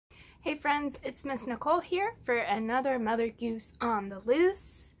Hey friends, it's Miss Nicole here for another Mother Goose on the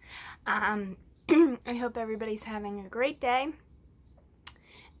Loose. I hope everybody's having a great day,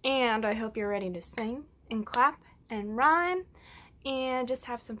 and I hope you're ready to sing and clap and rhyme and just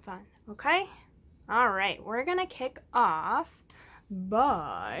have some fun, okay? Alright, we're gonna kick off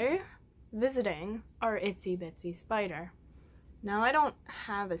by visiting our itsy bitsy spider. Now, I don't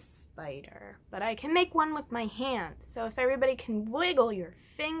have a spider, but I can make one with my hands. So if everybody can wiggle your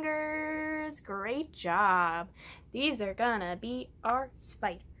fingers, great job. These are gonna be our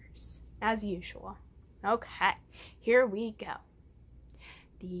spiders, as usual. Okay, here we go.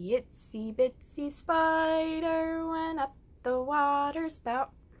 The itsy bitsy spider went up the water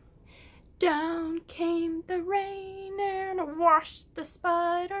spout. Down came the rain and washed the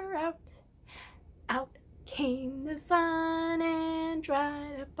spider out. Out came the sun and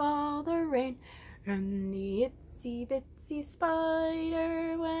dried up all the rain, and the itsy bitsy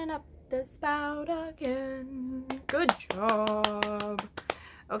spider went up the spout again. Good job.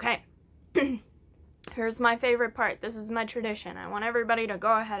 Okay, here's my favorite part. This is my tradition. I want everybody to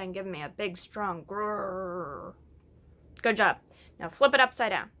go ahead and give me a big strong grrr. Good job. Now flip it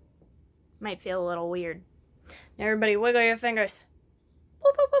upside down. Might feel a little weird. Now everybody wiggle your fingers.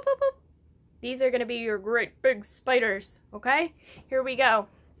 Boop, boop, boop, boop, boop. These are going to be your great big spiders, okay? Here we go.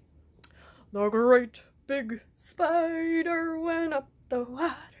 The great big spider went up the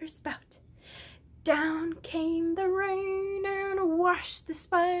water spout. Down came the rain and washed the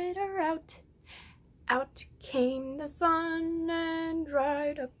spider out. Out came the sun and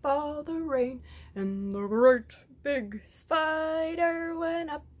dried up all the rain. And the great big spider went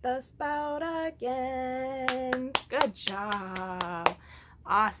up the spout again. Good job.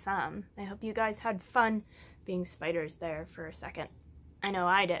 Awesome. I hope you guys had fun being spiders there for a second. I know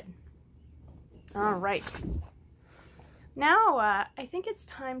I did. All right. Now, I think it's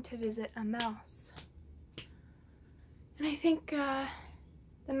time to visit a mouse. And I think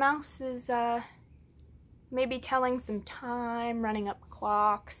the mouse is maybe telling some time, running up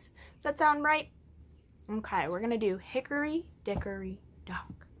clocks. Does that sound right? Okay, we're going to do Hickory Dickory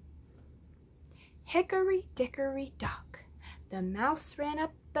Dock. Hickory Dickory Dock. The mouse ran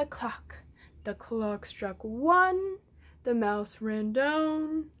up the clock. The clock struck 1. The mouse ran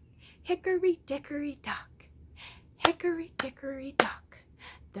down. Hickory Dickory Dock. Hickory Dickory Dock.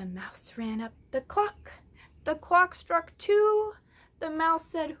 The mouse ran up the clock. The clock struck 2. The mouse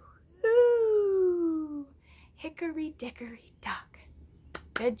said, whoo! Hickory Dickory Dock.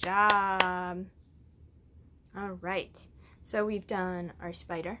 Good job. All right, so we've done our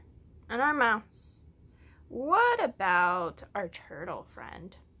spider and our mouse. What about our turtle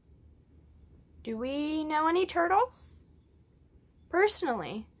friend? Do we know any turtles?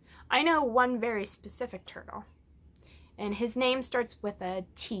 Personally, I know one very specific turtle, and his name starts with a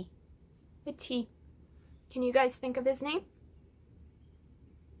T. A T. Can you guys think of his name?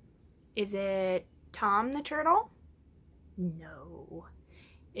 Is it Tom the turtle? No.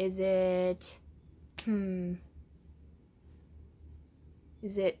 Is it,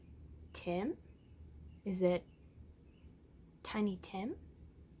 is it Tim? Is it Tiny Tim?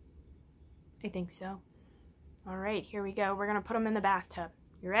 I think so. All right, here we go. We're going to put him in the bathtub.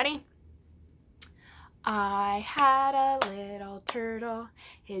 You ready? I had a little turtle.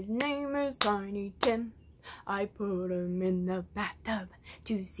 His name is Tiny Tim. I put him in the bathtub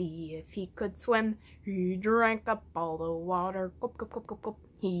to see if he could swim. He drank up all the water. Gulp, gulp, gulp, gulp, gulp.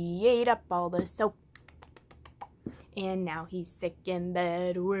 He ate up all the soap. And now he's sick in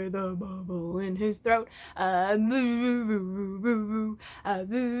bed with a bubble in his throat. A boo boo boo boo boo, a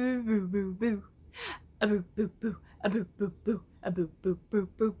boo boo boo boo, a boo boo boo, a boo boo boo, a boo boo boo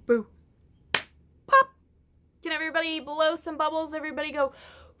boo boo. Pop! Can everybody blow some bubbles? Everybody go.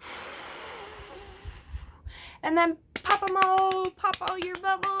 And then pop them all. Pop all your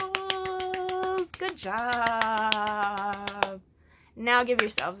bubbles. Good job. Now give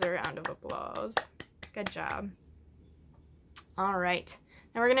yourselves a round of applause. Good job. All right,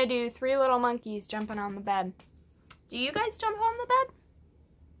 now we're gonna do 3 little monkeys jumping on the bed. Do you guys jump on the bed?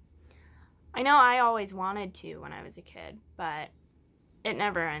 I know I always wanted to when I was a kid, but it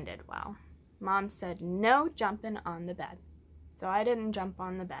never ended well. Mom said no jumping on the bed, so I didn't jump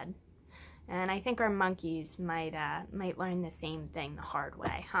on the bed. And I think our monkeys might learn the same thing the hard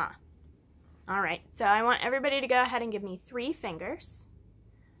way, huh? All right, so I want everybody to go ahead and give me 3 fingers.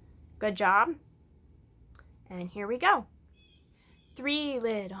 Good job. And here we go. 3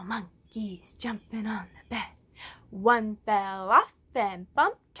 little monkeys jumping on the bed. One fell off and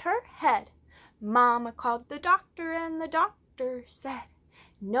bumped her head. Mama called the doctor and the doctor said,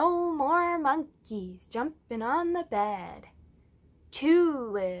 no more monkeys jumping on the bed.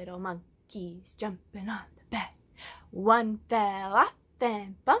 Two little monkeys jumping on the bed. One fell off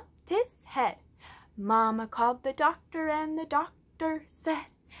and bumped his head. Mama called the doctor and the doctor said,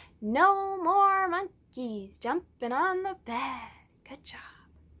 no more monkeys jumping on the bed. Good job.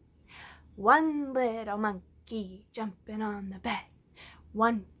 One little monkey jumping on the bed.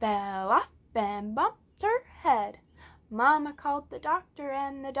 One fell off and bumped her head. Mama called the doctor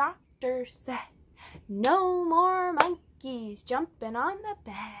and the doctor said, no more monkeys jumping on the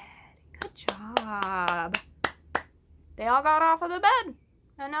bed. Good job. They all got off of the bed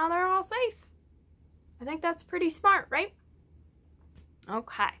and now they're all safe. I think that's pretty smart, right?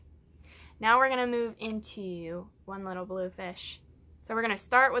 Okay. Now we're going to move into one little blue fish. So we're going to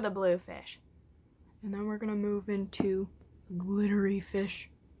start with a blue fish. And then we're going to move into a glittery fish.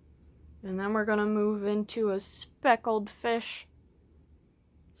 And then we're going to move into a speckled fish.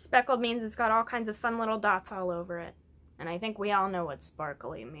 Speckled means it's got all kinds of fun little dots all over it. And I think we all know what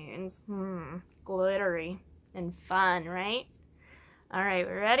sparkly means. Glittery and fun, right? All right,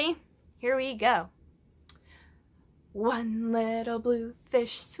 we ready? Here we go. One little blue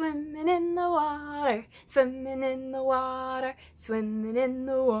fish swimming in the water, swimming in the water, swimming in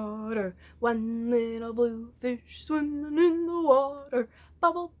the water. One little blue fish swimming in the water,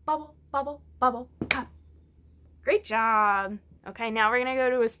 bubble, bubble, bubble, bubble, pop. Great job. Okay, now we're gonna go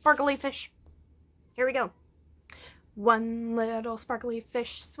to a sparkly fish. Here we go. One little sparkly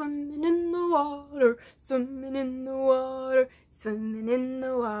fish swimming in the water, swimming in the water, swimming in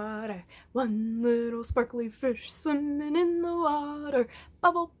the water. One little sparkly fish swimming in the water.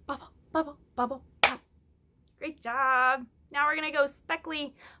 Bubble, bubble, bubble, bubble, pop. Great job. Now we're gonna go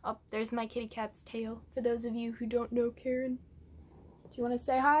speckly. Oh, there's my kitty cat's tail. For those of you who don't know Karen. Do you want to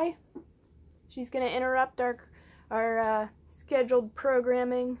say hi? She's gonna interrupt our scheduled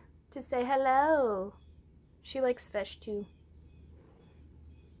programming to say hello. She likes fish too.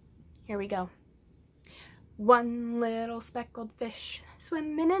 Here we go. One little speckled fish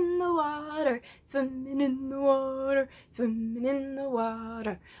swimming in the water, swimming in the water, swimming in the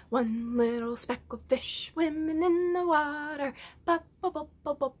water. One little speckled fish swimming in the water. Bop, bop, bop,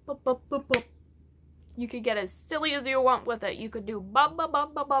 bop, bop, bop, bop, bop, bop. You could get as silly as you want with it. You could do bop, bop,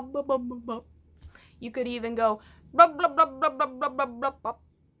 bop, bop, bop, bop, bop, bop. You could even go bop, bop, bop, bop, bop, bop, bop, bop, bop.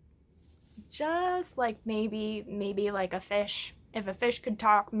 Just like maybe like a fish. If a fish could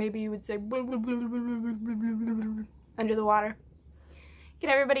talk, maybe you would say blah, blah, blah, blah, blah, blah, blah, blah, under the water. Can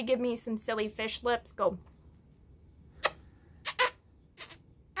everybody give me some silly fish lips? Go.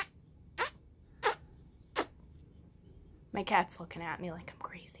 My cat's looking at me like I'm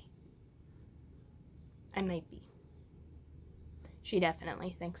crazy. I might be. She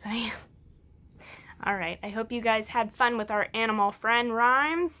definitely thinks I am. Alright, I hope you guys had fun with our animal friend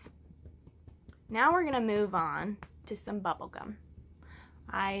rhymes. Now we're going to move on to some bubblegum.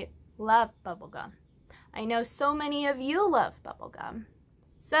 I love bubblegum. I know so many of you love bubblegum.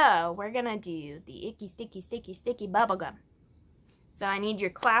 So we're going to do the icky, sticky, sticky, sticky bubblegum. So I need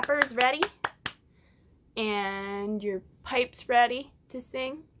your clappers ready and your pipes ready to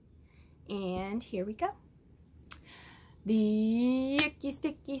sing. And here we go. The icky,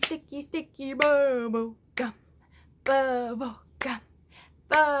 sticky, sticky, sticky bubblegum, bubblegum,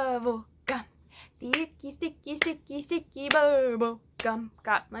 bubblegum. The icky, sticky, sticky, sticky bubble gum.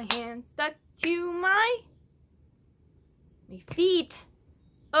 Got my hand stuck to my feet.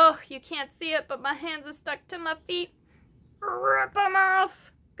 Oh, you can't see it, but my hands are stuck to my feet. Rip them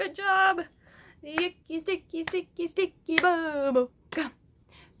off. Good job. The icky, sticky, sticky, sticky bubble gum.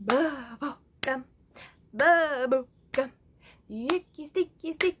 Bubble gum. Bubble gum. The icky,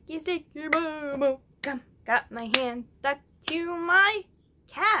 sticky, sticky, sticky bubble gum. Got my hand stuck to my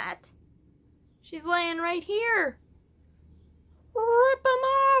cat. She's laying right here. Rip them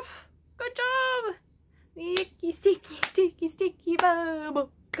off. Good job. The icky, sticky, sticky, sticky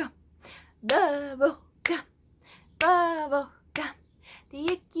bubble gum. Bubble gum. Bubble gum.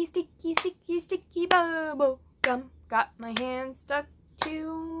 The icky, sticky, sticky, sticky bubble gum. Got my hand stuck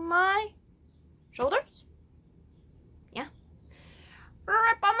to my shoulders. Yeah.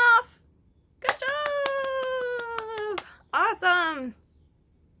 Rip them off. Good job. Awesome.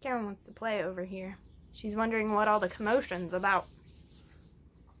 Karen wants to play over here. She's wondering what all the commotion's about.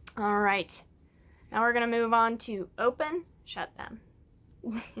 Alright. Now we're going to move on to open, shut them.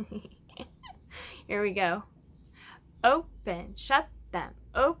 Here we go. Open, shut them.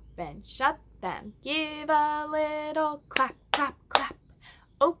 Open, shut them. Give a little clap, clap, clap.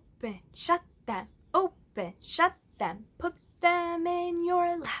 Open, shut them. Open, shut them. Put them in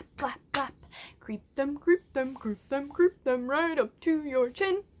your lap, lap, lap. Creep them, creep them, creep them, creep them right up to your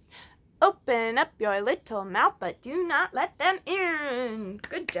chin. Open up your little mouth, but do not let them in.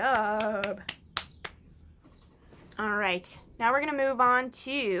 Good job. All right, now we're going to move on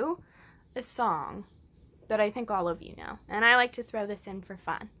to a song that I think all of you know, and I like to throw this in for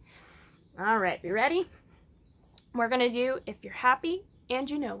fun. All right, you ready? We're going to do If You're Happy and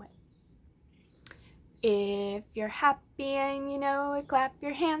You Know It. If you're happy and you know it, clap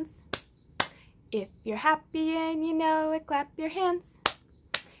your hands. If you're happy and you know it, clap your hands.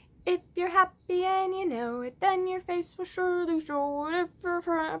 If you're happy and you know it, then your face will surely show it. If you're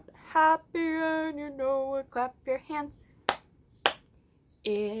happy and you know it, clap your hands.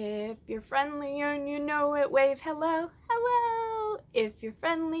 If you're friendly and you know it, wave hello, hello. If you're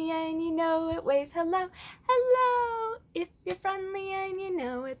friendly and you know it, wave hello, hello. If you're friendly and you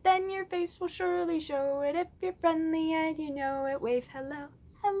know it, then your face will surely show it. If you're friendly and you know it, wave hello,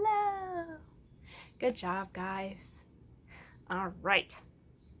 hello. Good job, guys. All right.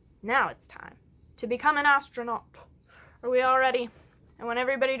 Now it's time to become an astronaut. Are we all ready? I want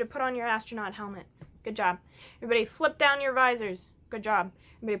everybody to put on your astronaut helmets. Good job. Everybody flip down your visors. Good job.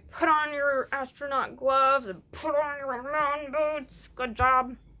 Everybody put on your astronaut gloves and put on your moon boots. Good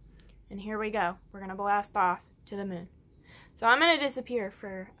job. And here we go. We're going to blast off to the moon. So I'm going to disappear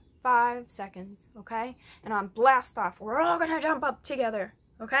for 5 seconds, okay? And on blast off, we're all going to jump up together,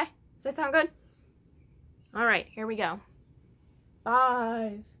 okay? Does that sound good? All right, here we go.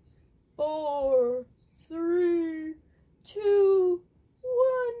 5, 4, 3, 2,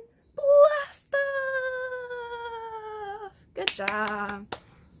 1, blast off! Good job.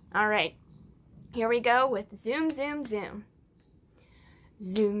 All right, here we go with zoom, zoom, zoom.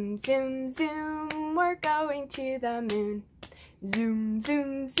 Zoom, zoom, zoom, we're going to the moon. Zoom,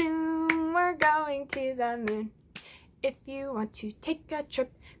 zoom, zoom, we're going to the moon. If you want to take a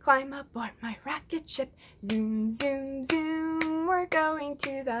trip, climb aboard my rocket ship. Zoom, zoom, zoom, we're going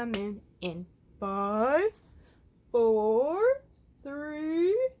to the moon. In 5, 4,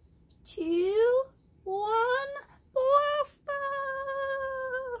 3, 2, 1, blast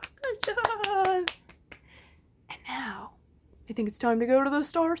off! Good job! And now, I think it's time to go to the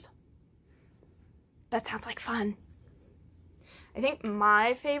stars. That sounds like fun. I think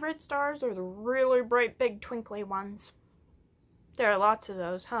my favorite stars are the really bright, big, twinkly ones. There are lots of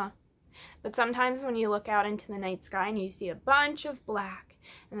those, huh? But sometimes when you look out into the night sky and you see a bunch of black,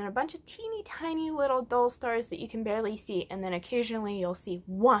 and then a bunch of teeny tiny little dull stars that you can barely see, and then occasionally you'll see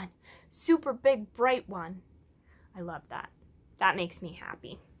one super big, bright one. I love that. That makes me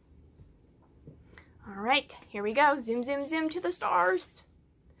happy. All right, here we go. Zoom, zoom, zoom to the stars.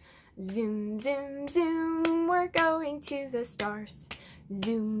 Zoom, zoom, zoom, we're going to the stars.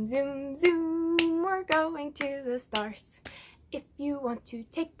 Zoom, zoom, zoom, we're going to the stars. If you want to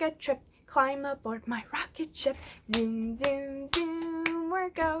take a trip, climb aboard my rocket ship. Zoom, zoom, zoom, we're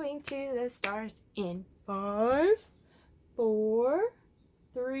going to the stars. In 5, 4,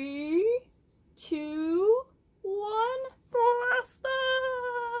 3, 2, 1, blast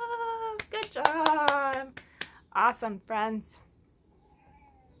off! Good job! Awesome, friends.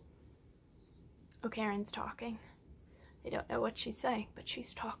 Oh, Karen's talking. I don't know what she's saying, but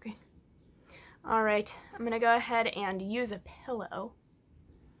she's talking. All right, I'm going to go ahead and use a pillow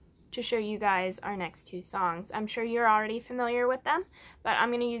to show you guys our next 2 songs. I'm sure you're already familiar with them, but I'm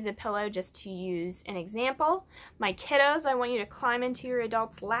going to use a pillow just to use an example. My kiddos, I want you to climb into your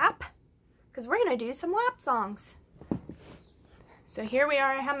adult's lap because we're going to do some lap songs. So here we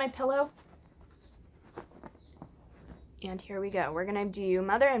are. I have my pillow. And here we go. We're going to do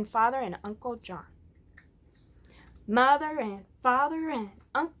Mother and Father and Uncle John. Mother and Father and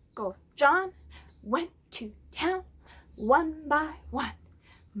Uncle John went to town one by one.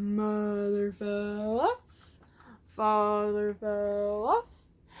 Mother fell off, Father fell off,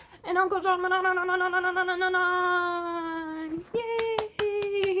 and Uncle John went on.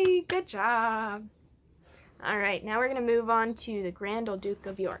 Yay! Good job. All right, now we're going to move on to the Grand Old Duke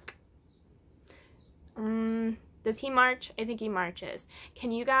of York. Does he march? I think he marches. Can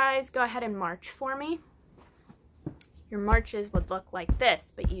you guys go ahead and march for me? Your marches would look like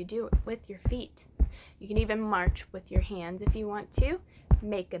this, but you do it with your feet. You can even march with your hands if you want to.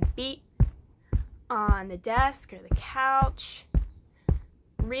 Make a beat on the desk or the couch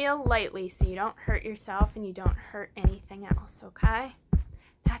real lightly so you don't hurt yourself and you don't hurt anything else, okay?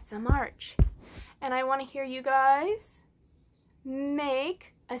 That's a march. And I want to hear you guys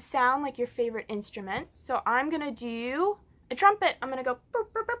make a sound like your favorite instrument. So I'm going to do a trumpet. I'm going to go boop,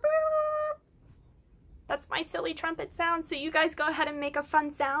 boop, boop, boop. That's my silly trumpet sound. So you guys go ahead and make a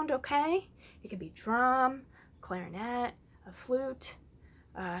fun sound, okay? It could be drum, clarinet, a flute,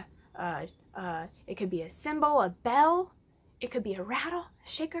 it could be a cymbal, a bell, it could be a rattle, a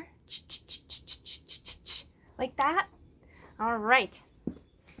shaker, Like that. All right.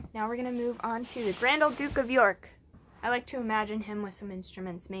 Now we're going to move on to the Grand Old Duke of York. I like to imagine him with some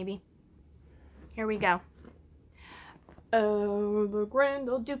instruments, maybe. Here we go. Oh, the Grand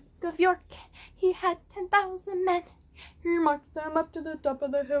Old Duke of York, he had 10,000 men. He marched them up to the top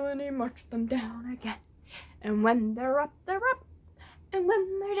of the hill and he marched them down again. And when they're up, they're up. And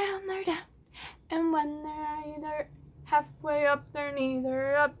when they're down, they're down. And when they're either halfway up, they're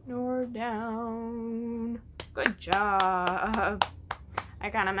neither up nor down. Good job. I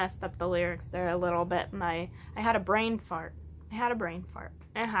kind of messed up the lyrics there a little bit. I had a brain fart. It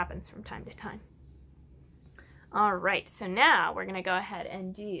happens from time to time. All right, so now we're gonna go ahead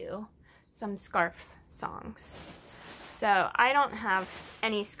and do some scarf songs. So I don't have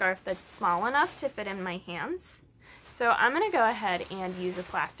any scarf that's small enough to fit in my hands. So I'm gonna go ahead and use a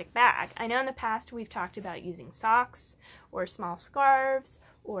plastic bag. I know in the past we've talked about using socks or small scarves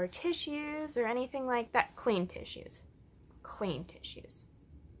or tissues or anything like that. Clean tissues,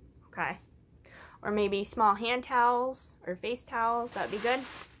 okay? Or maybe small hand towels or face towels, that'd be good.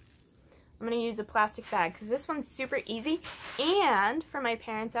 I'm going to use a plastic bag because this one's super easy. And for my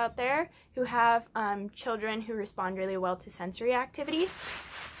parents out there who have children who respond really well to sensory activities,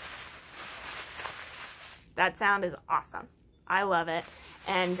 that sound is awesome. I love it.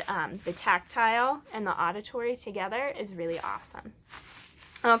 And the tactile and the auditory together is really awesome.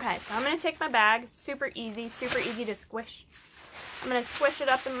 Okay, so I'm going to take my bag. Super easy to squish. I'm going to squish it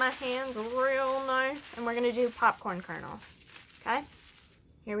up in my hands real nice. And we're going to do popcorn kernels. Okay?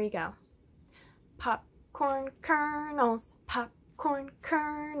 Here we go. Popcorn kernels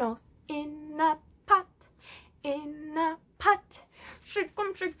in a pot, Shake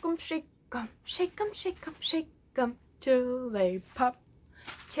 'em, shake 'em, shake 'em, shake 'em, shake 'em, shake 'em, till they pop.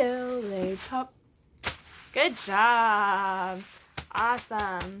 Good job.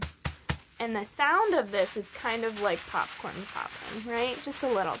 Awesome. And the sound of this is kind of like popcorn popping, right? Just a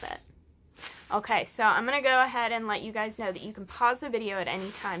little bit. Okay, so I'm going to go ahead and let you guys know that you can pause the video at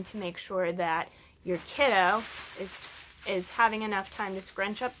any time to make sure that your kiddo is having enough time to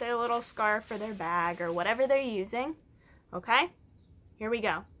scrunch up their little scarf or their bag or whatever they're using. Okay? Here we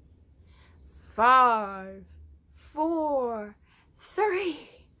go. 5, 4, 3,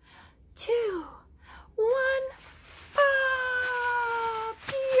 2, 1, pop!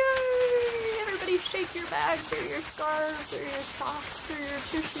 Yay! Everybody shake your bags or your scarves or your socks or your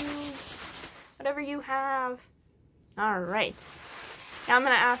tissues. Whatever you have. Alright. Now I'm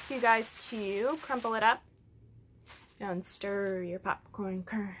going to ask you guys to crumple it up and stir your popcorn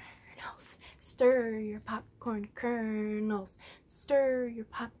kernels. Stir your popcorn kernels. Stir your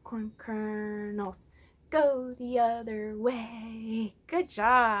popcorn kernels. Go the other way. Good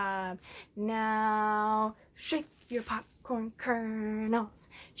job. Now shake your popcorn kernels.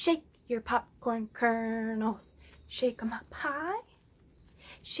 Shake your popcorn kernels. Shake them up high.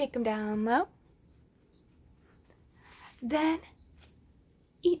 Shake them down low. Then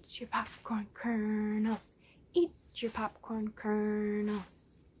eat your popcorn kernels. Eat your popcorn kernels.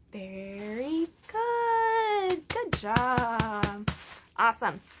 Very good. Good job.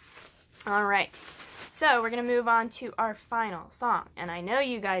 Awesome. All right. So we're going to move on to our final song. And I know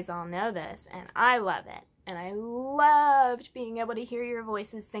you guys all know this, and I love it. And I loved being able to hear your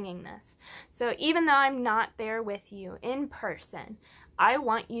voices singing this. So even though I'm not there with you in person, I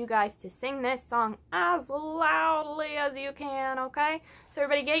want you guys to sing this song as loudly as you can, okay? So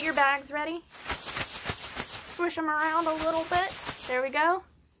everybody get your bags ready. Swish them around a little bit. There we go.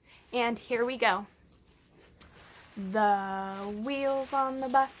 And here we go. The wheels on the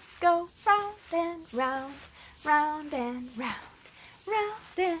bus go round and round, round and round,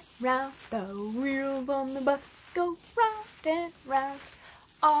 round and round. The wheels on the bus go round and round,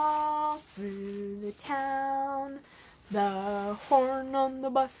 all through the town. The horn on the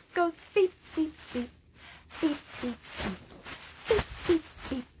bus goes beep, beep, beep, beep, beep, beep, beep, beep,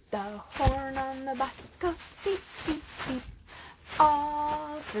 beep. The horn on the bus goes beep, beep, beep,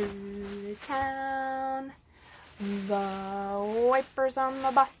 all through the town. The wipers on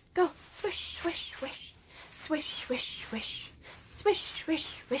the bus go swish, swish, swish, swish, swish, swish, swish, swish,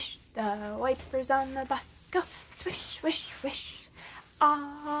 swish. The wipers on the bus go swish, swish, swish,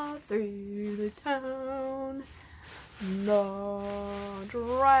 all through the town. The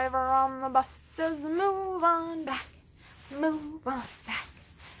driver on the bus says, move on back, move on back,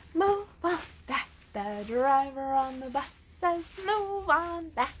 move on back. The driver on the bus says, move on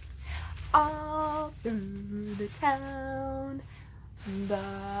back, all through the town.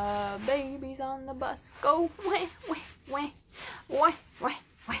 The babies on the bus go wah, wah, wah, wah, wah,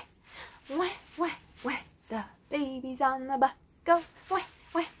 wah, wah, wah, wah. The babies on the bus go wah,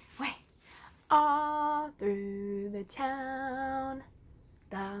 wah, wah, all through the town.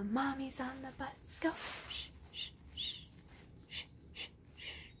 The mommies on the bus go shh, shh, shh, shh, shh,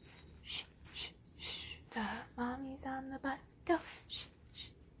 shh, shh, shh. The mommies on the bus go shh, shh,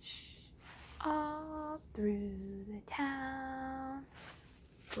 shh, all through the town.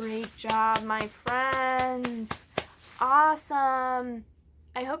 Great job, my friends. Awesome.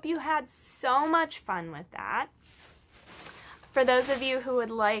 I hope you had so much fun with that. For those of you who would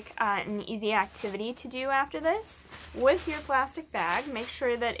like an easy activity to do after this, with your plastic bag, make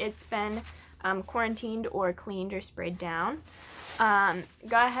sure that it's been quarantined or cleaned or sprayed down. Go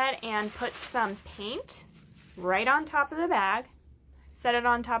ahead and put some paint right on top of the bag. Set it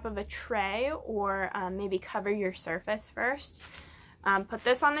on top of a tray, or maybe cover your surface first. Put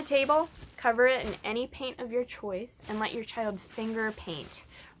this on the table, cover it in any paint of your choice, and let your child finger paint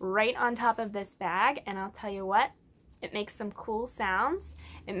right on top of this bag. And I'll tell you what, it makes some cool sounds.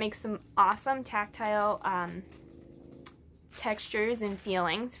 It makes some awesome tactile textures and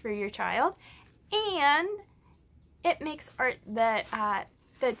feelings for your child. And it makes art that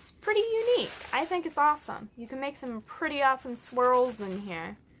that's pretty unique. I think it's awesome. You can make some pretty awesome swirls in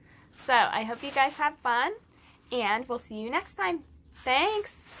here. So I hope you guys have fun, and we'll see you next time.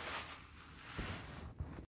 Thanks!